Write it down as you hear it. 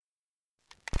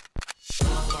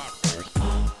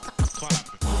All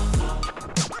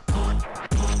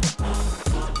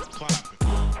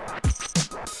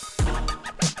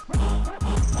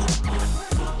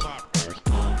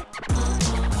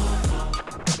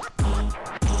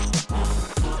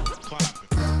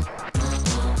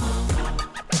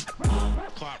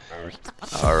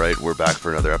right, we're back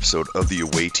for another episode of the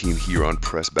Away Team here on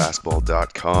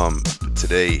PressBasketball.com.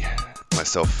 Today,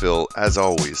 myself, Phil, as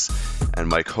always, and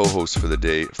my co-host for the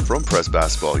day from Press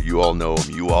Basketball, you all know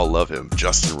him, you all love him,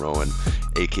 Justin Rowan,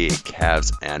 aka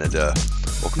Cavs Anada.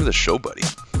 Welcome to the show, buddy.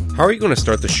 How are you going to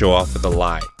start the show off with a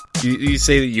lie? You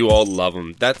say that you all love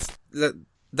him.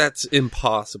 That's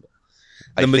impossible.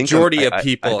 The majority of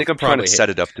people. I think I'm trying to set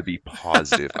it up to be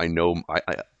positive. I know.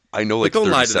 I know, like, don't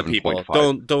lie to the people.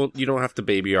 37.5. You don't have to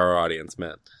baby our audience,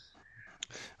 man.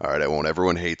 All right, I won't.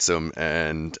 Everyone hates him,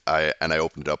 and I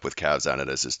opened it up with Cavs Anada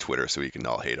as his Twitter, so we can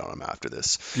all hate on him after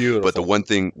this. Beautiful. But the one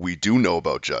thing we do know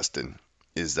about Justin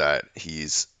is that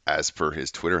he's, as per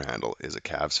his Twitter handle, is a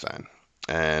Cavs fan,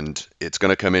 and it's going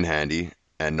to come in handy,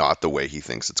 and not the way he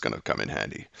thinks it's going to come in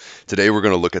handy. Today, we're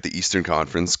going to look at the Eastern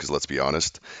Conference, because let's be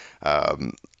honest,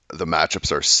 the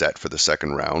matchups are set for the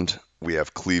second round. We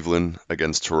have Cleveland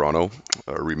against Toronto,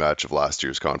 a rematch of last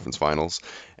year's conference finals,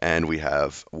 and we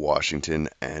have Washington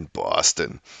and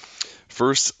Boston.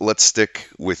 First, let's stick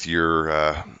with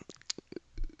your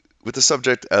with the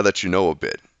subject that you know a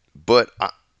bit, but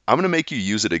I'm going to make you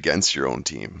use it against your own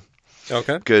team.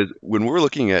 Okay. Because when we're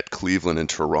looking at Cleveland and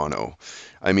Toronto,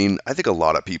 I mean, I think a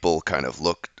lot of people kind of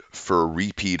looked for a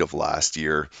repeat of last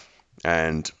year,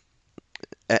 and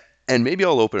maybe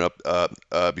I'll open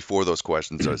up before those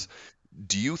questions.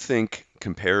 Do you think,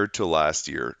 compared to last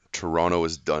year, Toronto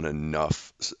has done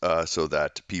enough so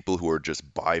that people who are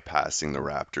just bypassing the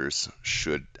Raptors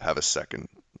should have a second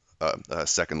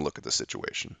look at the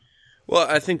situation? Well,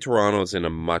 I think Toronto's in a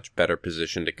much better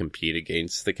position to compete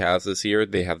against the Cavs this year.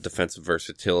 They have defensive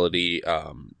versatility.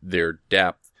 Their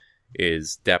depth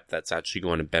is depth that's actually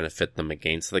going to benefit them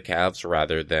against the Cavs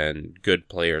rather than good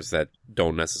players that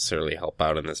don't necessarily help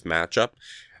out in this matchup.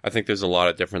 I think there's a lot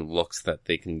of different looks that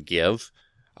they can give.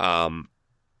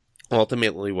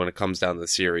 Ultimately, when it comes down to the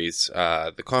series,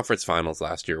 the conference finals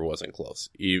last year wasn't close.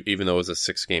 Even though it was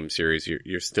a 6-game series,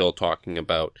 you're still talking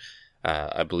about,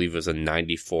 I believe it was a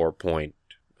 94-point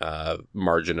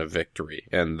margin of victory,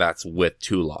 and that's with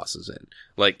 2 losses in.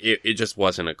 Like, it just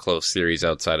wasn't a close series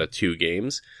outside of 2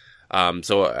 games.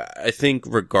 So I think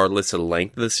regardless of the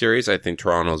length of the series, I think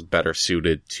Toronto's better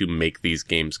suited to make these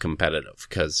games competitive,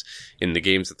 because in the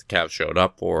games that the Cavs showed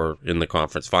up or in the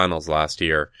conference finals last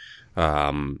year,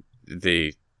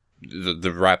 the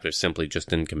Raptors simply just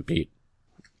didn't compete.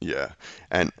 Yeah.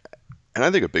 And I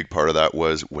think a big part of that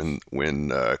was when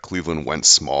Cleveland went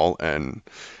small and,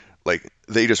 like,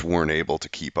 they just weren't able to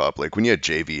keep up. Like, when you had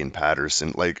JV and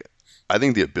Patterson, like, I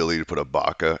think the ability to put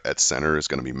Ibaka at center is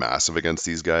going to be massive against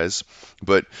these guys.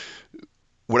 But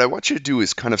what I want you to do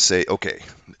is kind of say, okay,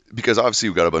 because obviously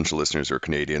we've got a bunch of listeners who are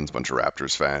Canadians, a bunch of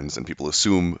Raptors fans, and people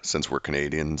assume since we're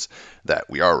Canadians that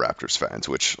we are Raptors fans,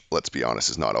 which, let's be honest,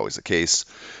 is not always the case.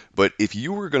 But if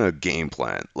you were going to game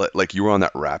plan, like you were on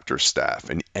that Raptors staff,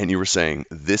 and you were saying,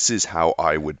 this is how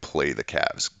I would play the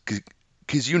Cavs,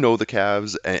 because you know the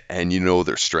Cavs and you know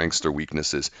their strengths, their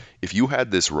weaknesses. If you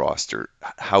had this roster,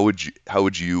 how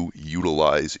would you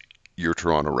utilize your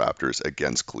Toronto Raptors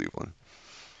against Cleveland?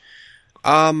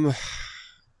 I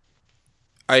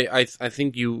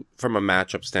think you, from a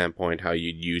matchup standpoint, how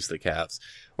you'd use the Cavs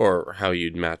or how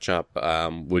you'd match up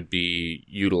would be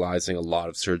utilizing a lot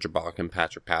of Serge Ibaka and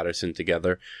Patrick Patterson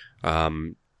together.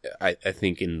 I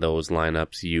think in those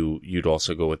lineups you'd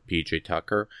also go with PJ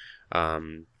Tucker.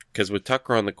 Because with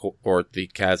Tucker on the court, the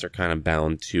Cavs are kind of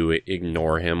bound to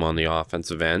ignore him on the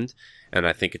offensive end. And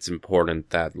I think it's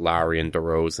important that Lowry and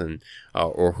DeRozan,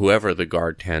 or whoever the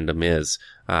guard tandem is,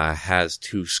 has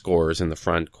 2 scorers in the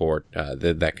front court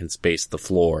that can space the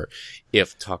floor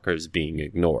if Tucker's being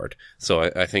ignored.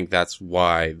 So I think that's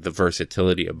why the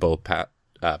versatility of both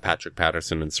Patrick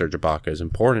Patterson and Serge Ibaka is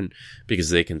important, because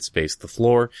they can space the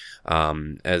floor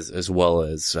as well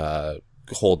as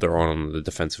hold their own on the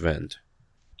defensive end.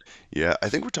 Yeah, I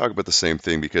think we're talking about the same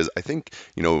thing, because I think,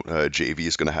 JV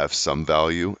is going to have some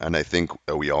value. And I think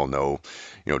we all know,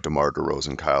 DeMar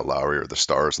DeRozan, Kyle Lowry are the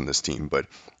stars in this team. But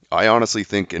I honestly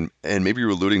think, and maybe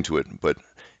you're alluding to it, but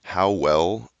how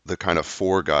well the kind of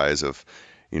 4 guys of,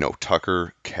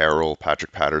 Tucker, Carroll,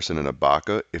 Patrick Patterson, and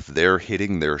Ibaka, if they're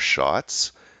hitting their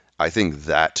shots, I think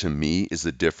that to me is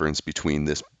the difference between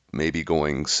this maybe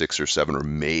going 6 or 7, or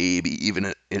maybe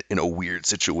even in a weird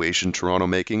situation, Toronto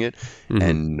making it,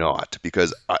 and not.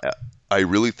 Because I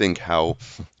really think how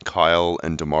Kyle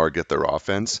and DeMar get their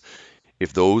offense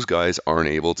if those guys aren't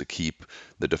able to keep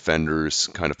the defenders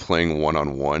kind of playing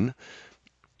one-on-one,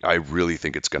 I really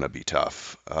think it's going to be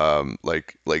tough.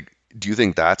 Do you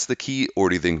think that's the key, or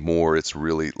do you think more it's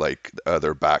really like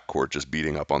their backcourt just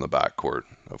beating up on the backcourt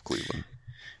of Cleveland?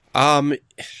 Um,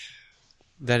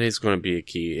 that is going to be a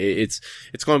key. It's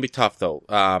going to be tough though,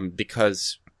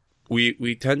 because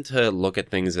we tend to look at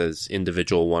things as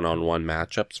individual one-on-one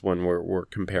matchups when we're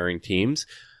comparing teams,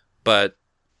 but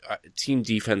team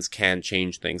defense can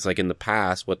change things. Like in the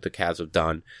past, what the Cavs have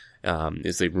done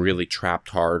is they've really trapped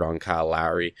hard on Kyle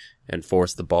Lowry and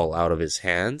forced the ball out of his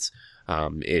hands.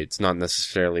 It's not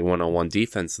necessarily one-on-one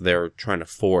defense. They're trying to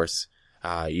force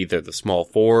either the small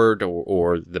forward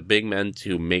or the big men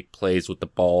to make plays with the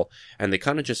ball, and they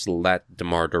kind of just let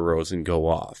DeMar DeRozan go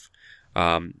off.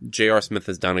 J.R. Smith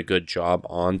has done a good job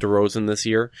on DeRozan this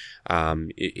year.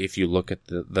 If you look at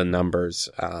the numbers,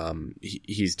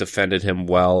 he's defended him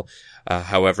well.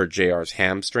 However, J.R.'s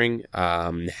hamstring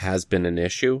has been an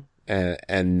issue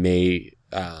and may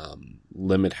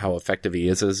limit how effective he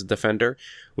is as a defender.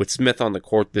 With Smith on the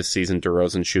court this season,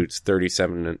 DeRozan shoots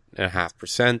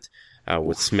 37.5%.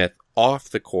 With Smith off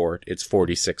the court, it's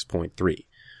 46.3%.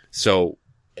 So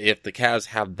if the Cavs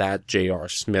have that J.R.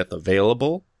 Smith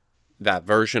available, that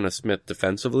version of Smith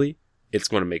defensively, it's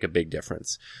going to make a big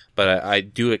difference. But I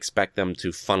do expect them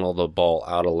to funnel the ball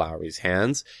out of Lowry's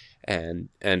hands and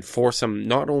force him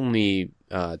not only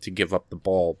to give up the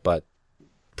ball, but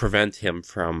prevent him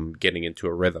from getting into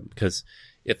a rhythm. Because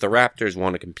if the Raptors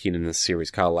want to compete in this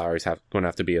series, Kyle Lowry's going to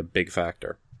have to be a big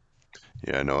factor.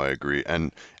 Yeah, no, I agree.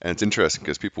 And it's interesting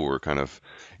because people were kind of,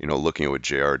 looking at what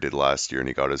JR did last year, and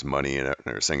he got his money, and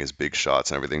they're saying his big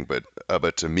shots and everything.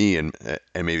 But to me, and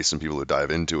maybe some people who dive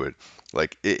into it,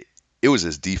 like it was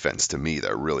his defense to me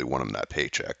that really won him that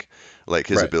paycheck. Like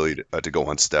his Right. ability to go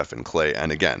on Steph and Clay,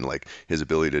 and again, like his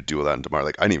ability to do that in DeMar.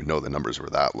 Like I didn't even know the numbers were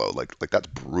that low. Like that's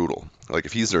brutal. Like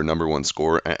if he's their number one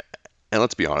scorer, and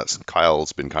let's be honest,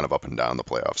 Kyle's been kind of up and down the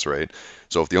playoffs, right?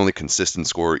 So if the only consistent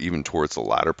scorer, even towards the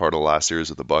latter part of the last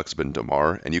series of the Bucks, has been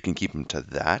DeMar, and you can keep him to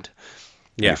that,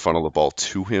 and you Yeah. funnel the ball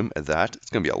to him at that, it's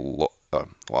going to be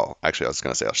well, actually, I was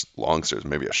going to say a long series,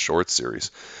 maybe a short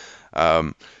series.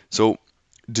 So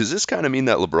does this kind of mean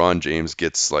that LeBron James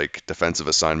gets like defensive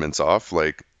assignments off,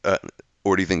 or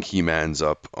do you think he mans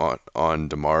up on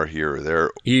DeMar here or there, or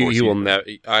is He he? will never.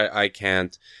 I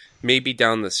can't. Maybe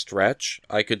down the stretch,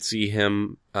 I could see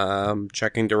him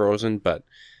checking DeRozan, but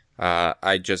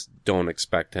I just don't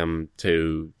expect him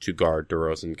to guard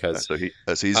DeRozan because So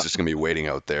he's just going to be waiting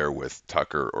out there with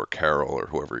Tucker or Carroll or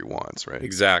whoever he wants, right?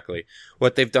 exactly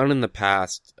what they've done in the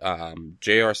past.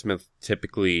 J.R. Smith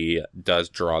typically does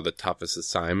draw the toughest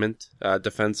assignment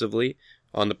defensively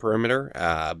on the perimeter.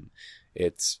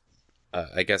 It's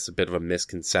I guess a bit of a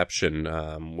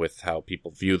misconception with how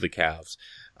people view the Cavs.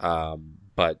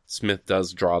 But Smith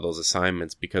does draw those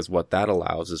assignments because what that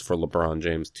allows is for LeBron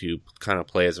James to kind of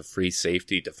play as a free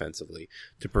safety defensively,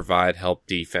 to provide help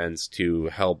defense, to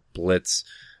help blitz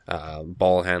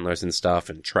ball handlers and stuff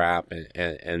and trap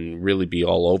and really be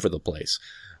all over the place.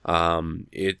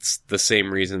 It's the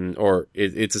same reason, or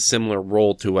it's a similar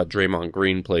role to what Draymond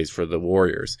Green plays for the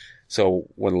Warriors. So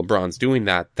when LeBron's doing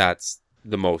that, that's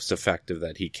the most effective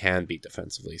that he can be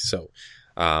defensively. So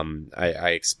I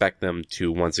expect them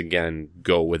to once again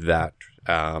go with that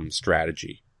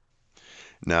strategy.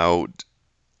 Now,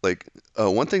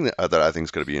 one thing that I think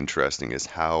is going to be interesting is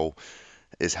how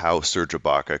Serge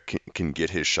Ibaka can get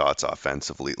his shots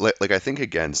offensively. Like I think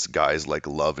against guys like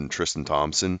Love and Tristan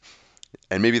Thompson,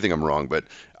 and maybe you think I'm wrong, but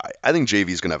I think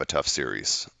JV's going to have a tough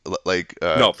series.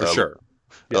 No, for sure.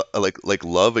 Yeah. Like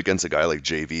Love against a guy like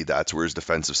JV, that's where his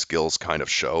defensive skills kind of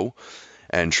show.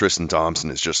 And Tristan Thompson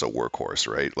is just a workhorse,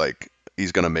 right? Like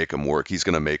he's going to make him work. He's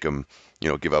going to make him,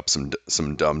 give up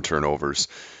some dumb turnovers.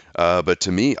 But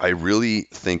to me, I really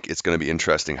think it's going to be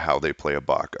interesting how they play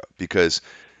Ibaka because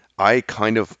I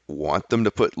kind of want them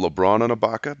to put LeBron on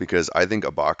Ibaka because I think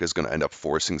Ibaka is going to end up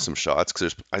forcing some shots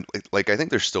because I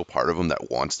think there's still part of him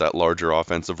that wants that larger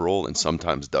offensive role and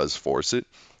sometimes does force it.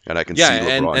 And I can see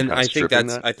Yeah, LeBron and kind I of think stripping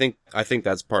that's that. I think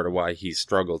that's part of why he's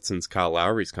struggled since Kyle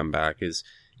Lowry's come back is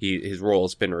his role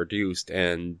has been reduced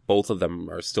and both of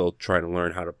them are still trying to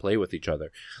learn how to play with each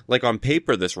other. Like on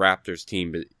paper, this Raptors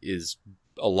team is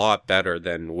a lot better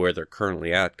than where they're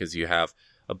currently at because you have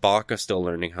Ibaka still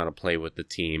learning how to play with the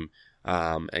team,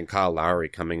 and Kyle Lowry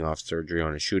coming off surgery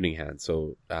on his shooting hand.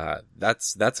 So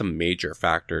that's a major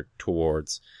factor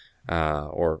towards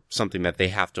or something that they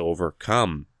have to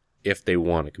overcome if they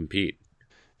want to compete.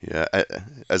 Yeah,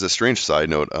 as a strange side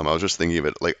note, I was just thinking of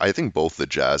it. Like, I think both the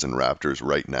Jazz and Raptors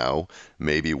right now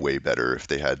may be way better if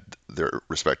they had their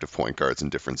respective point guards in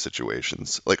different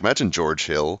situations. Like, imagine George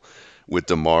Hill with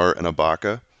DeMar and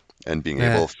Ibaka, and being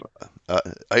Eh. able. Uh,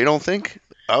 I don't think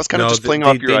I was kind of No, just playing they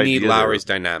off your they need idea there. Lowry's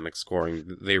dynamic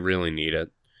scoring. They really need it.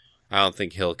 I don't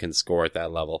think Hill can score at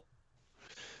that level.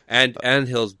 And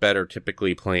Hill's better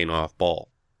typically playing off ball.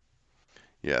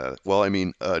 Yeah, well, I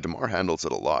mean, DeMar handles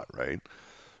it a lot, right?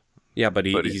 Yeah, but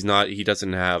But he's not. He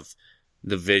doesn't have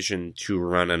the vision to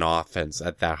run an offense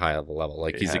at that high of a level.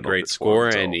 Like he he's a handles great it for scorer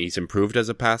and himself. he's improved as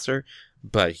a passer,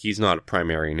 but he's not a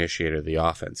primary initiator of the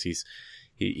offense.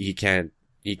 He can't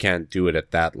do it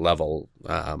at that level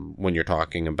when you're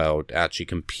talking about actually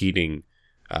competing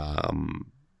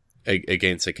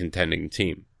against a contending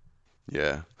team.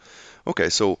 Yeah. Okay,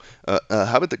 so how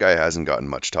about the guy who hasn't gotten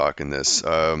much talk in this?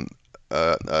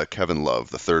 Kevin Love,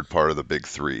 the third part of the big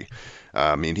three.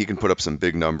 I mean, he can put up some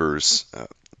big numbers.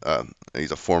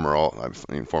 He's a former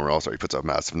All-Star. He puts up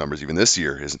massive numbers even this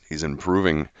year. He's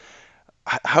improving.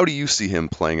 How do you see him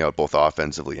playing out both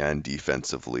offensively and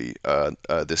defensively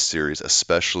this series,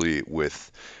 especially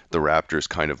with the Raptors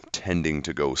kind of tending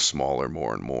to go smaller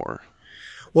more and more?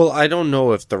 Well, I don't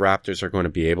know if the Raptors are going to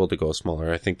be able to go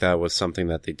smaller. I think that was something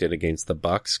that they did against the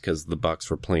Bucks because the Bucks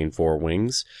were playing four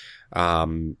wings.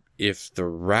 If the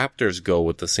Raptors go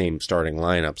with the same starting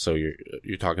lineup, so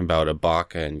you're talking about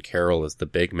Ibaka and Carroll as the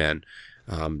big men,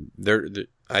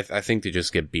 I think they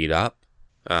just get beat up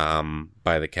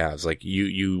by the Cavs. Like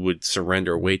you would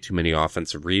surrender way too many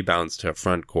offensive rebounds to a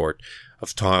front court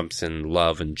of Thompson,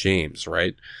 Love, and James,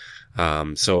 right?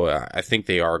 So I think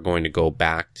they are going to go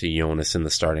back to Jonas in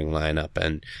the starting lineup,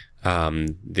 and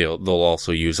they'll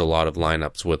also use a lot of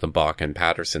lineups with Ibaka and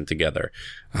Patterson together.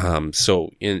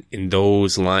 So in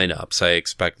those lineups, I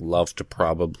expect Love to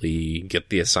probably get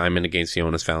the assignment against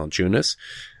Jonas Valanciunas,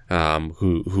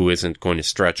 who isn't going to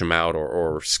stretch him out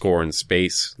or score in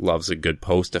space. Love's a good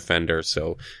post defender,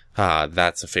 so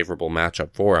that's a favorable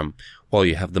matchup for him. While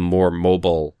you have the more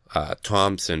mobile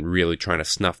Thompson really trying to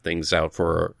snuff things out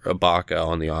for Ibaka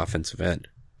on the offensive end.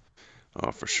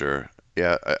 Oh, for sure.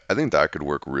 Yeah, I think that could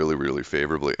work really, really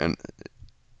favorably. And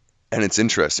it's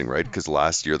interesting, right? Because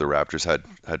last year the Raptors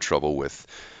had trouble with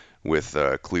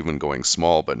Cleveland going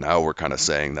small, but now we're kind of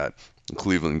saying that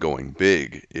Cleveland going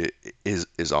big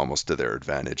is almost to their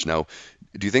advantage. Now,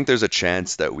 do you think there's a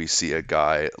chance that we see a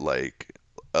guy like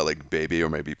Baby or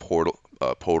maybe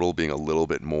Podol being a little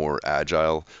bit more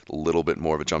agile, a little bit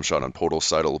more of a jump shot on Podol's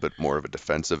side, a little bit more of a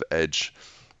defensive edge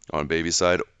on Baby's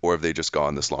side, or have they just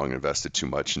gone this long and invested too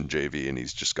much in JV and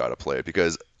he's just got to play it?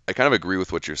 Because I kind of agree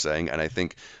with what you're saying, and I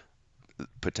think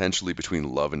potentially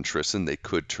between Love and Tristan, they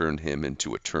could turn him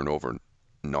into a turnover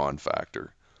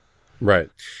non-factor. Right.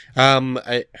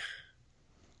 I'd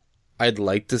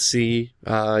like to see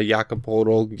Jakob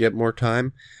Poeltl get more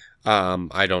time.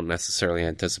 I don't necessarily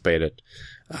anticipate it.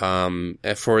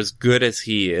 For as good as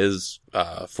he is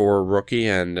for a rookie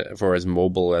and for as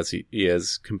mobile as he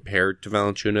is compared to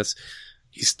Valanciunas,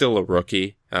 he's still a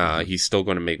rookie. He's still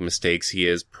going to make mistakes. He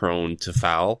is prone to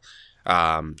foul.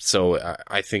 So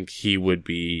I think he would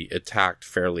be attacked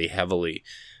fairly heavily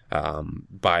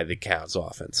by the Cavs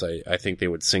offense. I think they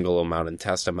would single him out and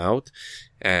test him out.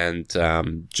 And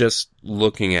just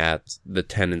looking at the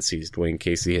tendencies Dwayne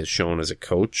Casey has shown as a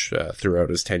coach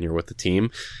throughout his tenure with the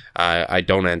team, I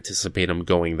don't anticipate him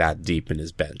going that deep in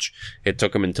his bench. It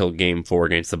took him until Game 4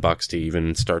 against the Bucks to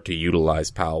even start to utilize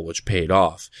Powell, which paid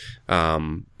off.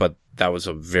 But that was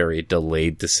a very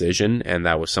delayed decision, and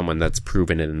that was someone that's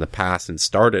proven it in the past and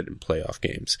started in playoff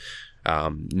games.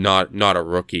 Not a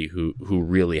rookie who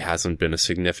really hasn't been a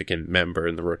significant member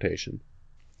in the rotation.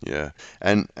 Yeah,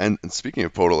 and speaking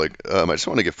of Poto, I just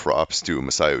want to give props to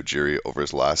Masai Ujiri over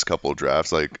his last couple of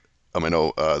drafts. I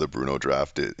know the Bruno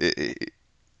draft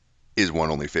is one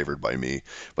only favored by me,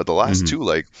 but the last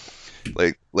Mm-hmm.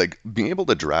 two, being able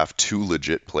to draft two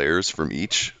legit players from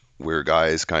each, where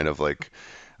guys kind of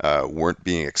weren't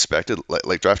being expected,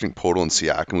 like drafting Poto and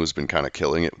Siakam, who's been kind of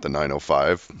killing it with the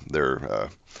 905, their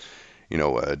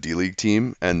D League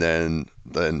team, and then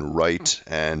Wright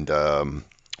and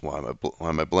why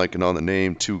am I blanking on the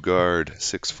name? Two guard,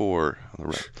 6'4".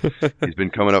 He's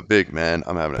been coming up big, man.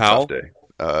 I'm having a tough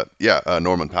Powell? day.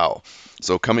 Norman Powell.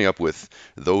 So coming up with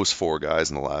those four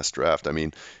guys in the last draft, I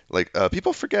mean,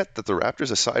 people forget that the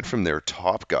Raptors, aside from their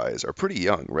top guys, are pretty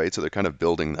young, right? So they're kind of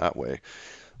building that way.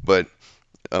 But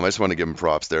I just want to give them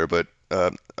props there. But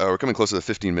we're coming close to the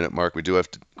 15-minute mark. We do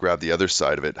have to grab the other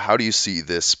side of it. How do you see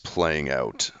this playing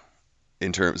out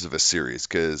in terms of a series?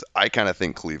 Because I kind of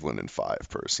think Cleveland in five,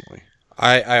 personally.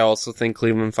 I also think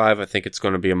Cleveland 5. I think it's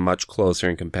going to be a much closer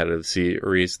and competitive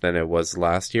series than it was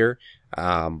last year.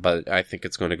 But I think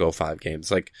it's going to go 5 games.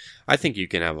 Like, I think you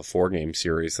can have a 4-game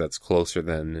series that's closer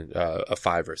than a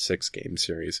 5 or 6 game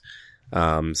series.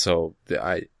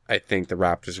 I think the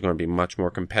Raptors are going to be much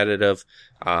more competitive.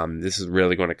 This is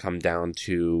really going to come down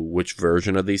to which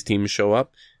version of these teams show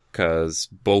up, because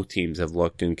both teams have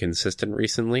looked inconsistent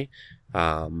recently.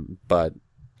 But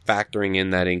factoring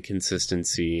in that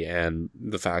inconsistency and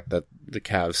the fact that the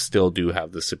Cavs still do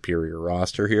have the superior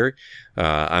roster here,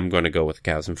 I'm going to go with the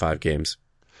Cavs in 5 games.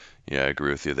 Yeah, I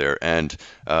agree with you there. And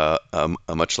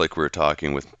much like we were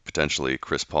talking with potentially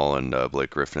Chris Paul and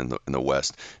Blake Griffin in the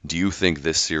West, do you think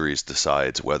this series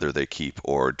decides whether they keep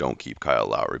or don't keep Kyle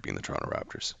Lowry being the Toronto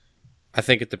Raptors? I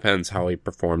think it depends how he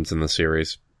performs in the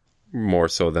series, more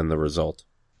so than the result.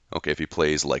 Okay, if he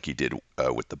plays like he did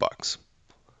with the Bucks.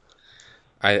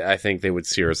 I think they would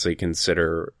seriously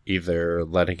consider either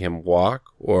letting him walk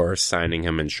or signing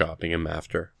him and shopping him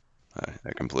after.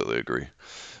 I completely agree.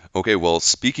 Okay, well,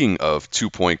 speaking of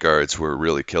 2 point guards who are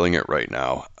really killing it right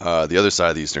now, the other side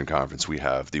of the Eastern Conference, we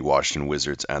have the Washington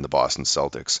Wizards and the Boston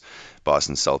Celtics.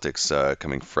 Boston Celtics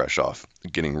coming fresh off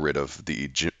getting rid of the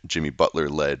Jimmy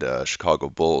Butler-led Chicago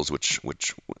Bulls, which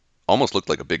almost looked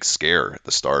like a big scare at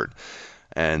the start.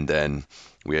 And then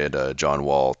we had John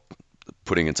Wall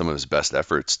putting in some of his best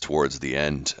efforts towards the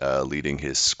end, leading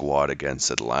his squad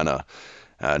against Atlanta.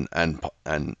 And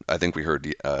I think we heard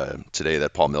today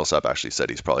that Paul Millsap actually said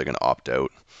he's probably going to opt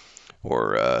out,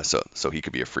 or so he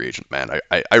could be a free agent. Man,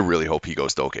 I really hope he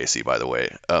goes to OKC. By the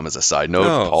way, as a side note,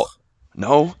 No, Paul,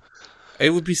 no,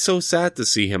 it would be so sad to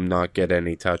see him not get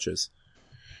any touches.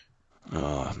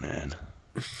 oh man.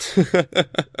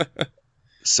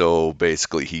 So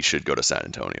basically, he should go to San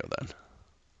Antonio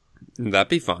then That'd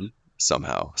be fun.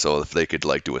 somehow. So if they could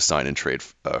like do a sign and trade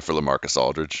for LaMarcus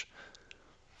Aldridge.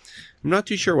 I'm not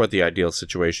too sure what the ideal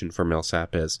situation for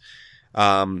Millsap is.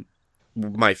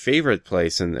 My favorite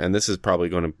place, and this is probably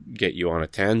going to get you on a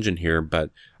tangent here,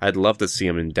 but I'd love to see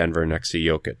him in Denver next to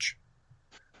Jokic.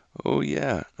 Oh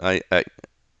yeah, I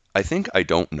think I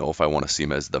don't know if I want to see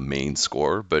him as the main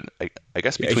scorer, but I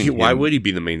guess between Why him, would he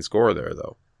be the main scorer there,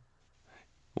 though?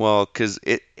 well, because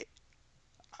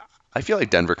I feel like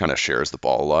Denver kind of shares the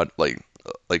ball a lot. Like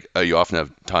you often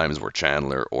have times where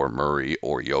Chandler or Murray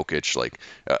or Jokic, like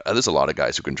there's a lot of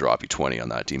guys who can drop you 20 on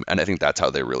that team, and I think that's how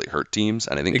they really hurt teams.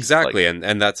 And I think Exactly,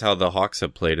 and that's how the Hawks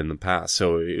have played in the past,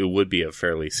 so it would be a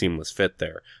fairly seamless fit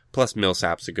there. Plus,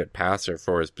 Millsap's a good passer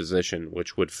for his position,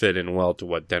 which would fit in well to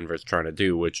what Denver's trying to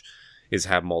do, which is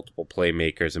have multiple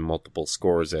playmakers and multiple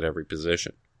scorers at every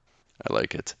position. I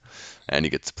like it, and he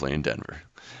gets to play in Denver.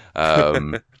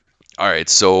 Um, all right,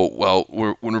 so well,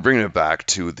 when we're bringing it back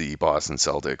to the Boston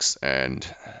Celtics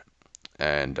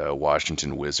and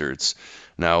Washington Wizards,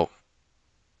 now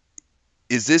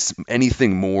is this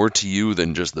anything more to you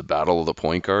than just the battle of the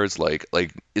point guards? Like,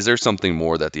 is there something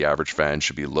more that the average fan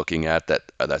should be looking at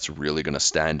that's really going to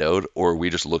stand out, or are we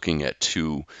just looking at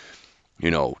two,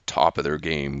 top of their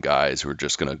game guys who are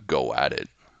just going to go at it?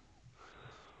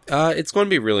 It's going to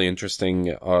be really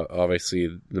interesting. Obviously,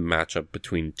 the matchup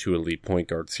between two elite point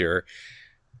guards here.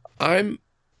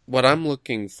 What I'm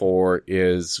looking for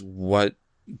is what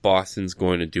Boston's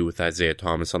going to do with Isaiah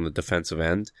Thomas on the defensive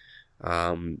end,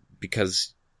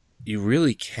 because you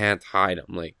really can't hide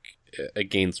him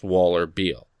against Wall or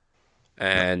Beal,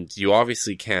 and you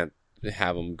obviously can't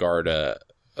have him guard a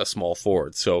small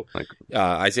forward. So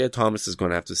Isaiah Thomas is going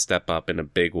to have to step up in a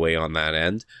big way on that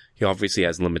end. He obviously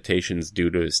has limitations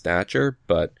due to his stature,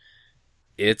 but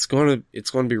it's going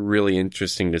to be really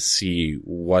interesting to see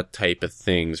what type of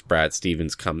things Brad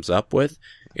Stevens comes up with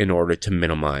in order to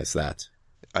minimize that.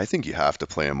 I think you have to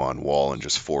play him on Wall and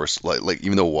just force like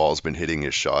even though Wall's been hitting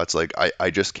his shots, like I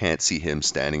just can't see him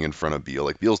standing in front of Beal.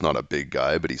 Like Beal's not a big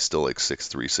guy, but he's still like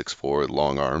 6'3", 6'4",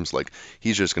 long arms. Like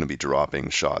he's just going to be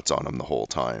dropping shots on him the whole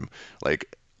time.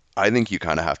 Like I think you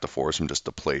kind of have to force him just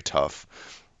to play tough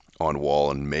on Wall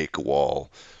and make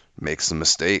Wall make some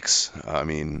mistakes. I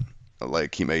mean,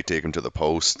 like he may take him to the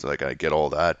post. Like I get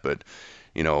all that, but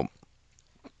you know.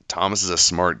 Thomas is a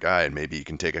smart guy, and maybe he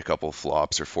can take a couple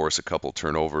flops or force a couple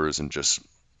turnovers and just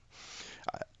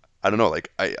I don't know. Like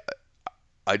I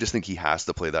just think he has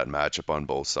to play that matchup on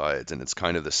both sides, and it's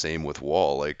kind of the same with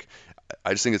Wall. Like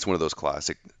I just think it's one of those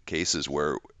classic cases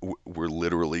where we're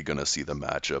literally gonna see the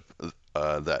matchup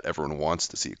that everyone wants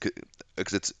to see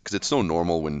because it's so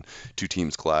normal when two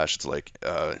teams clash. It's like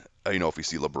if you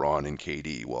see LeBron and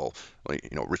KD, well, like,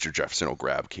 Richard Jefferson will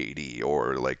grab KD,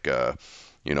 or like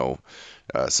you know,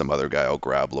 some other guy will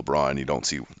grab LeBron. You don't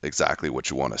see exactly what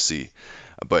you want to see.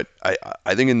 But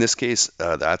I think in this case,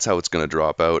 that's how it's going to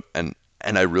drop out. And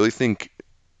I really think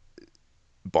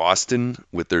Boston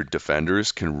with their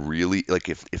defenders can really like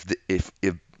if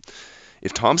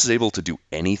Thomas is able to do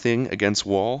anything against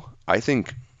Wall, I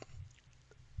think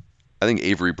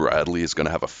Avery Bradley is going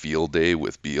to have a field day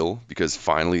with Beal because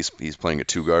finally he's playing a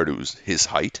two guard who's his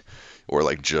height or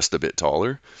like just a bit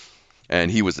taller. And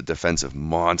he was a defensive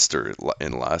monster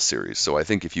in last series. So I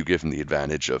think if you give him the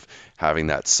advantage of having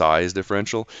that size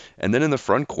differential, and then in the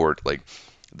front court, like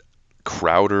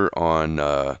Crowder on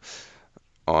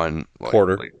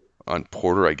Porter. on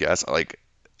Porter, I guess. Like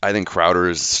I think Crowder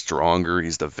is stronger.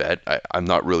 He's the vet. I'm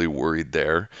not really worried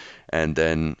there. And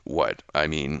then what? I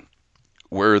mean,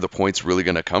 where are the points really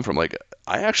going to come from? Like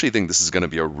I actually think this is going to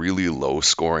be a really low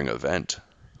scoring event.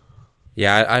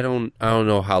 Yeah, I don't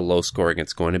know how low scoring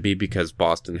it's going to be because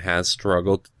Boston has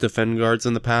struggled to defend guards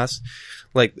in the past.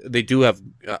 Like they do have,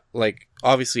 like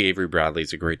obviously Avery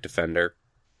Bradley's a great defender,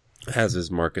 as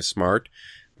is Marcus Smart,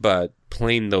 but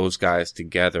playing those guys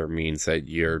together means that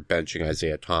you're benching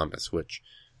Isaiah Thomas, which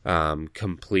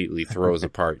completely throws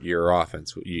apart your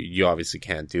offense. You obviously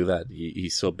can't do that.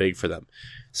 He's so big for them.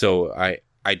 So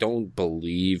I don't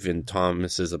believe in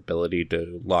Thomas's ability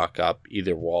to lock up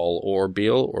either Wall or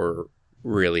Beal or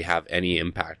really have any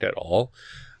impact at all.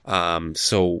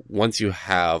 So once you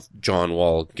have John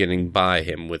Wall getting by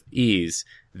him with ease,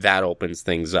 that opens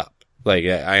things up. Like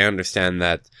I understand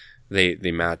that they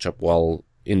match up well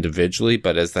individually,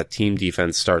 but as that team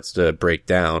defense starts to break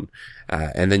down,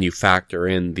 and then you factor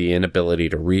in the inability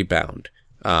to rebound,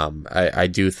 I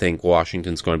do think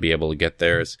Washington's going to be able to get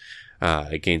theirs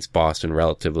against Boston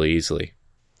relatively easily.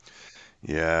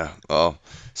 Yeah. Well,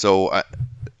 so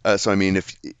I mean,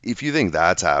 if you think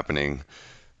that's happening,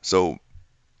 so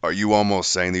are you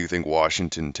almost saying that you think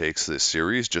Washington takes this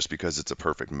series just because it's a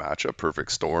perfect matchup,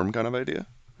 perfect storm kind of idea?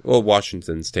 Well,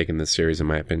 Washington's taken this series, in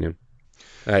my opinion.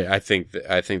 I think they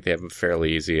have it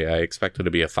fairly easy. I expect it to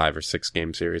be a 5 or 6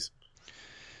 game series.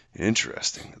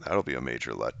 Interesting. That'll be a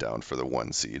major letdown for the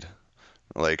one seed,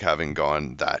 like having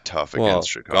gone that tough Well, against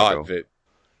Chicago. God,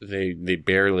 they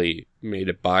barely made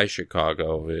it by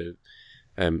Chicago.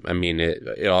 I mean,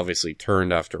 it obviously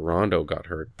turned after Rondo got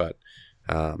hurt, but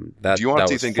Do you that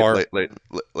honestly was think far.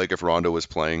 like if Rondo was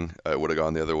playing, it would have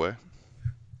gone the other way?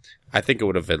 I think it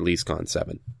would have at least gone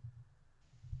 7.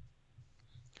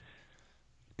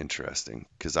 Interesting,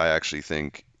 because I actually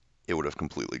think it would have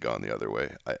completely gone the other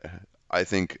way. I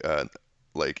think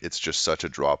like it's just such a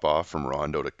drop off from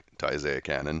Rondo to Isaiah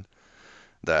Cannon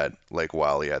that like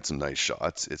while he had some nice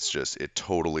shots, it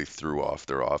totally threw off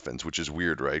their offense, which is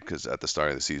weird, right? Because at the start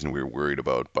of the season we were worried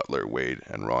about Butler, Wade,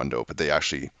 and Rondo, but they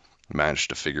actually managed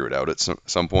to figure it out at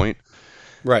some point,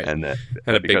 Right, and that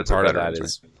and a big because they're part of that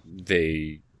veterans, right?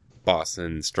 is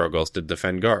Boston struggles to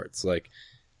defend guards. Like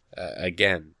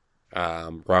again,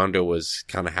 Rondo was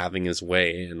kind of having his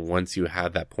way, and once you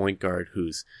have that point guard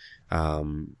who's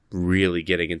really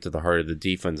getting into the heart of the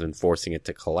defense and forcing it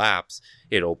to collapse,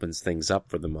 it opens things up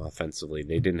for them offensively.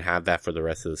 They didn't have that for the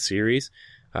rest of the series.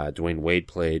 Dwayne Wade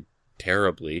played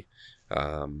terribly,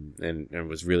 and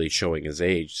was really showing his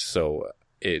age. So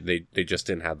they just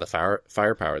didn't have the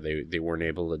firepower. They weren't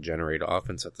able to generate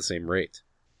offense at the same rate.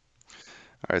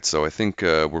 All right, so I think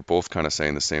we're both kind of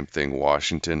saying the same thing.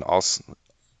 Washington, I'll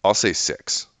say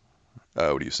 6.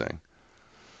 What are you saying?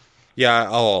 Yeah,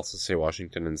 I'll also say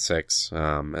Washington in 6.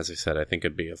 As I said, I think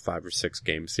it'd be a 5 or 6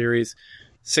 game series.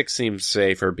 6 seems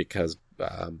safer because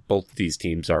both these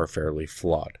teams are fairly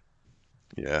flawed.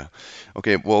 Yeah.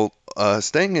 Okay. Well,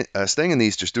 staying in the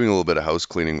East, just doing a little bit of house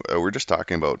cleaning. We're just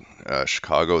talking about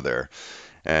Chicago there,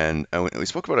 and we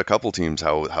spoke about a couple teams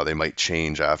how they might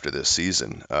change after this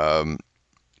season.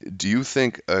 Do you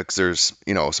think? Because there's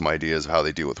some ideas of how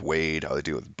they deal with Wade, how they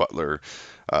deal with Butler.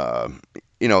 They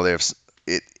have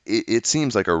it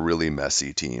seems like a really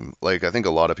messy team. Like I think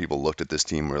a lot of people looked at this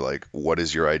team and were like, "What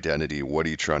is your identity? What are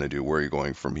you trying to do? Where are you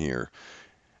going from here?"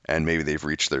 And maybe they've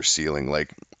reached their ceiling.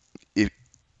 Like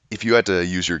if you had to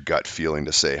use your gut feeling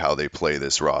to say how they play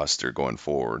this roster going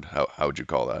forward, how would you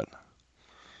call that?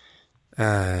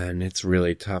 And it's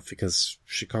really tough because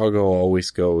Chicago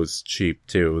always goes cheap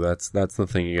too. That's the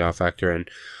thing you gotta factor in.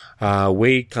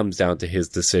 Wade comes down to his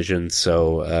decision,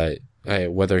 so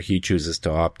whether he chooses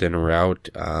to opt in or out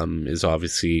is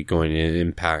obviously going to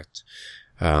impact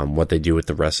what they do with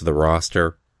the rest of the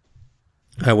roster.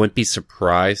 I wouldn't be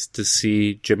surprised to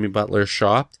see Jimmy Butler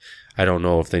shopped. I don't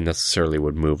know if they necessarily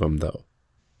would move him though.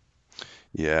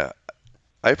 Yeah,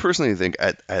 I personally think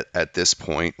at this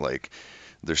point, like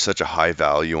there's such a high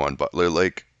value on Butler.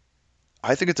 Like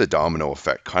I think it's a domino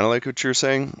effect, kind of like what you're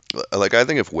saying. Like I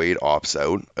think if Wade opts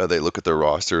out, they look at their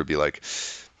roster, it'd be like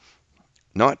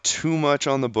not too much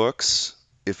on the books.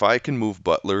 If I can move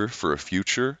Butler for a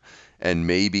future and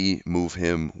maybe move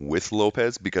him with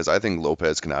Lopez, because I think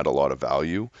Lopez can add a lot of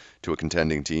value to a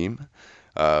contending team,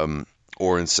 um,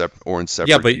 or in Yeah,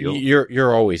 separate but deal.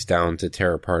 you're always down to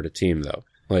tear apart a team, though.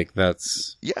 Like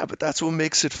that's Yeah, but that's what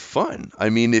makes it fun. I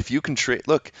mean, if you can trade,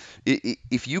 look,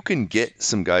 if you can get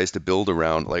some guys to build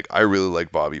around, like I really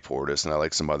like Bobby Portis and I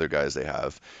like some other guys they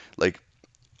have. Like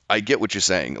I get what you're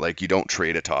saying. Like you don't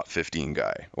trade a top 15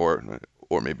 guy, or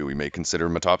maybe we may consider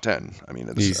him a top 10. I mean,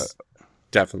 it's he's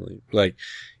definitely like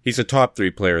he's a top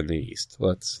three player in the East.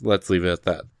 Let's leave it at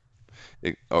that.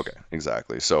 okay,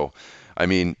 exactly. So, I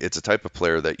mean, it's a type of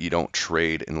player that you don't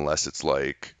trade unless it's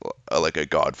like a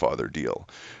Godfather deal.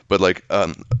 But like,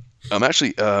 I'm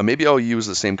actually maybe I'll use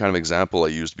the same kind of example I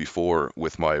used before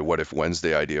with my What If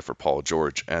Wednesday idea for Paul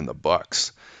George and the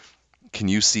Bucks. Can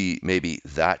you see maybe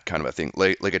that kind of a thing,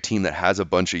 like a team that has a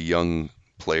bunch of young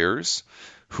players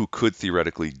who could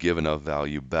theoretically give enough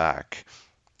value back,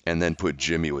 and then put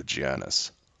Jimmy with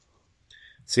Giannis?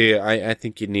 See, I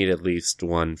think you need at least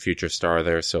one future star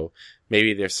there. So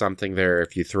maybe there's something there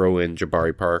if you throw in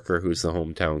Jabari Parker, who's the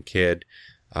hometown kid.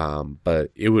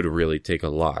 But it would really take a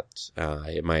lot,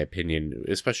 in my opinion,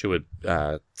 especially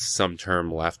with some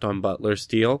term left on Butler's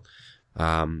deal.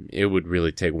 It would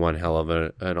really take one hell of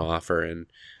an offer and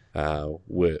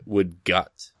would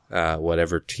gut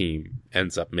whatever team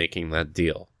ends up making that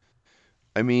deal.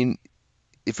 I mean,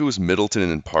 if it was Middleton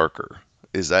and Parker,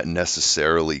 is that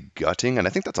necessarily gutting? And I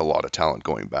think that's a lot of talent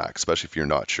going back, especially if you're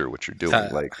not sure what you're doing. Uh,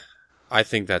 Like, I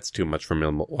think that's too much for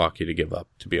Milwaukee to give up,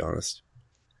 to be honest.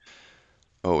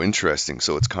 oh, interesting.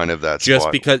 So it's kind of that Just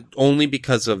spot. because, only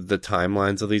because of the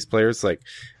timelines of these players. Like,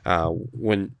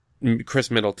 when Chris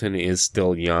Middleton is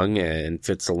still young and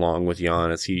fits along with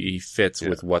Giannis, he fits Yeah.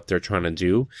 with what they're trying to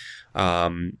do.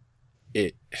 Um,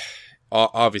 it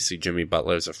obviously Jimmy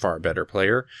Butler is a far better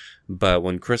player, but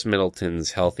when Chris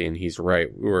Middleton's healthy and he's right,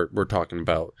 we're talking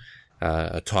about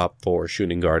a top four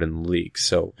shooting guard in the league.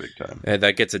 So Big time.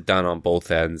 that gets it done on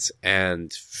both ends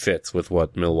and fits with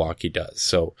what Milwaukee does.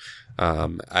 So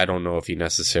I don't know if you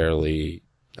necessarily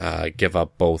give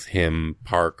up both him,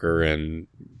 Parker, and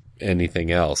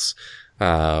anything else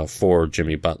for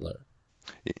Jimmy Butler.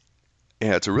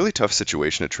 Yeah, it's a really tough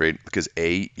situation to trade because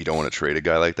A, you don't want to trade a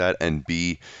guy like that, and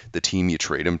B, the team you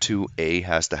trade him to, A,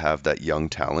 has to have that young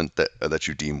talent that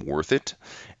you deem worth it,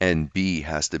 and B,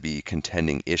 has to be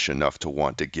contending-ish enough to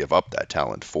want to give up that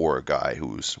talent for a guy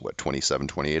who's, what, 27,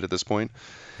 28 at this point?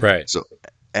 Right. So,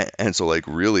 and so, like,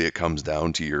 really it comes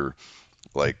down to your,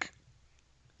 like,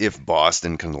 if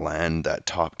Boston can land that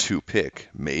top two pick,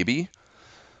 maybe,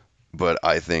 but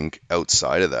I think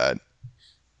outside of that,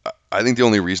 I think the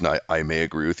only reason I may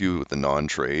agree with you with the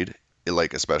non-trade,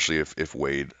 like especially if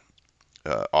Wade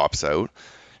opts out,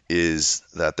 is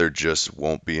that there just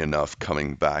won't be enough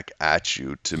coming back at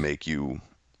you to make you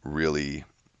really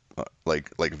like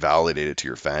validate it to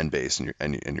your fan base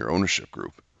and your ownership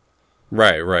group.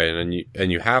 Right,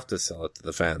 and you have to sell it to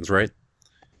the fans, right?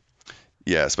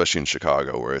 Yeah, especially in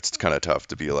Chicago where it's kind of tough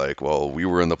to be like, well, we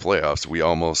were in the playoffs. We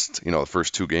almost, the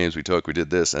first two games we took, we did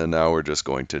this, and now we're just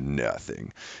going to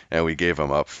nothing. And we gave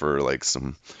them up for like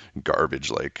some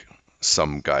garbage, like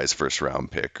some guy's first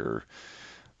round pick or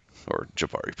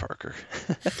Jabari Parker.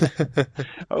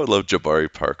 I would love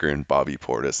Jabari Parker and Bobby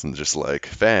Portis and just like,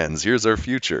 fans, here's our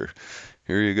future.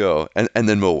 Here you go. And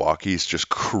then Milwaukee's just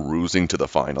cruising to the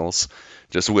finals,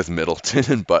 just with Middleton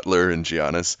and Butler and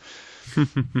Giannis.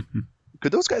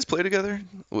 Could those guys play together?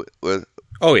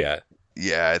 Oh yeah,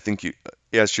 Yeah, I think you.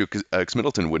 Yeah, it's true because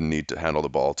Middleton wouldn't need to handle the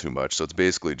ball too much, so it's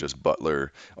basically just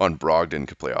Butler on Brogdon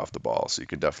could play off the ball, so you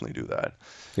could definitely do that.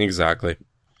 exactly.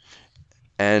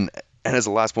 And as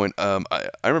a last point, I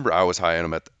remember I was high on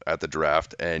him at the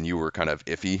draft, and you were kind of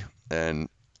iffy, and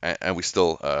we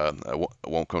still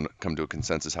won't come to a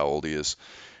consensus how old he is.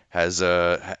 Has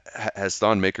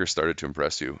Thon Maker started to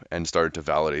impress you and started to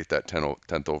validate that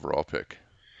 10th overall pick?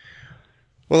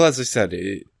 Well, as I said,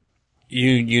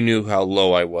 you knew how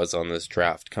low I was on this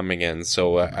draft coming in,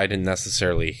 so I didn't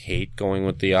necessarily hate going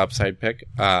with the upside pick.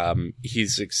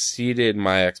 He's exceeded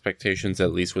my expectations,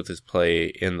 at least with his play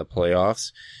in the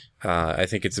playoffs. I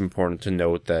think it's important to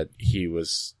note that he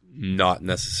was not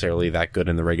necessarily that good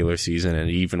in the regular season, and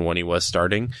even when he was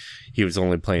starting, he was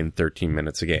only playing 13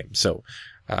 minutes a game. So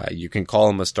you can call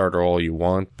him a starter all you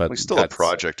want, but Well, he's still a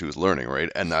project who's learning, right?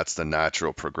 And that's the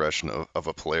natural progression of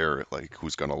a player like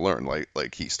who's going to learn.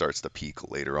 Like he starts to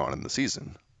peak later on in the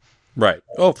season. right.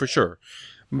 Oh, for sure.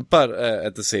 But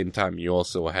at the same time, you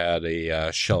also had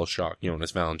a shell shock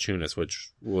Jonas Valanciunas, which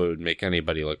would make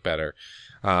anybody look better.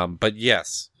 But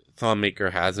yes, Thon Maker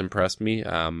has impressed me.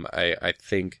 I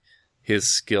think his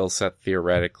skill set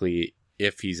theoretically,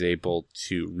 if he's able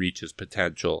to reach his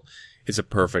potential, is a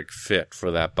perfect fit for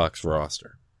that Bucks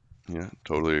roster. Yeah,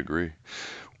 totally agree.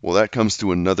 Well, that comes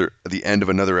to the end of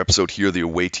another episode here, the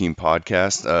Away Team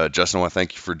Podcast. Justin, I want to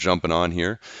thank you for jumping on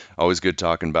here. Always good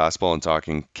talking basketball and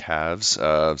talking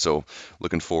Cavs. So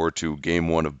looking forward to game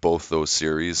one of both those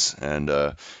series. And,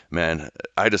 man,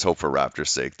 I just hope for Raptors'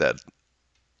 sake that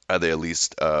they at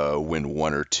least win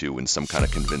one or two in some kind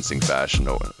of convincing fashion,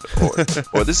 or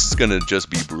this is going to just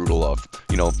be brutal of,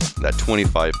 that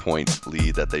 25-point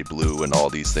lead that they blew and all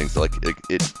these things. Like,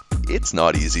 it's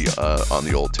not easy on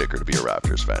the old ticker to be a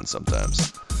Raptors fan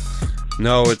sometimes.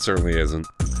 No, it certainly isn't.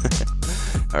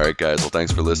 All right, guys. Well,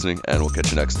 thanks for listening, and we'll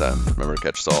catch you next time. Remember to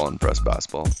catch us all on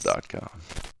PressBasketball.com.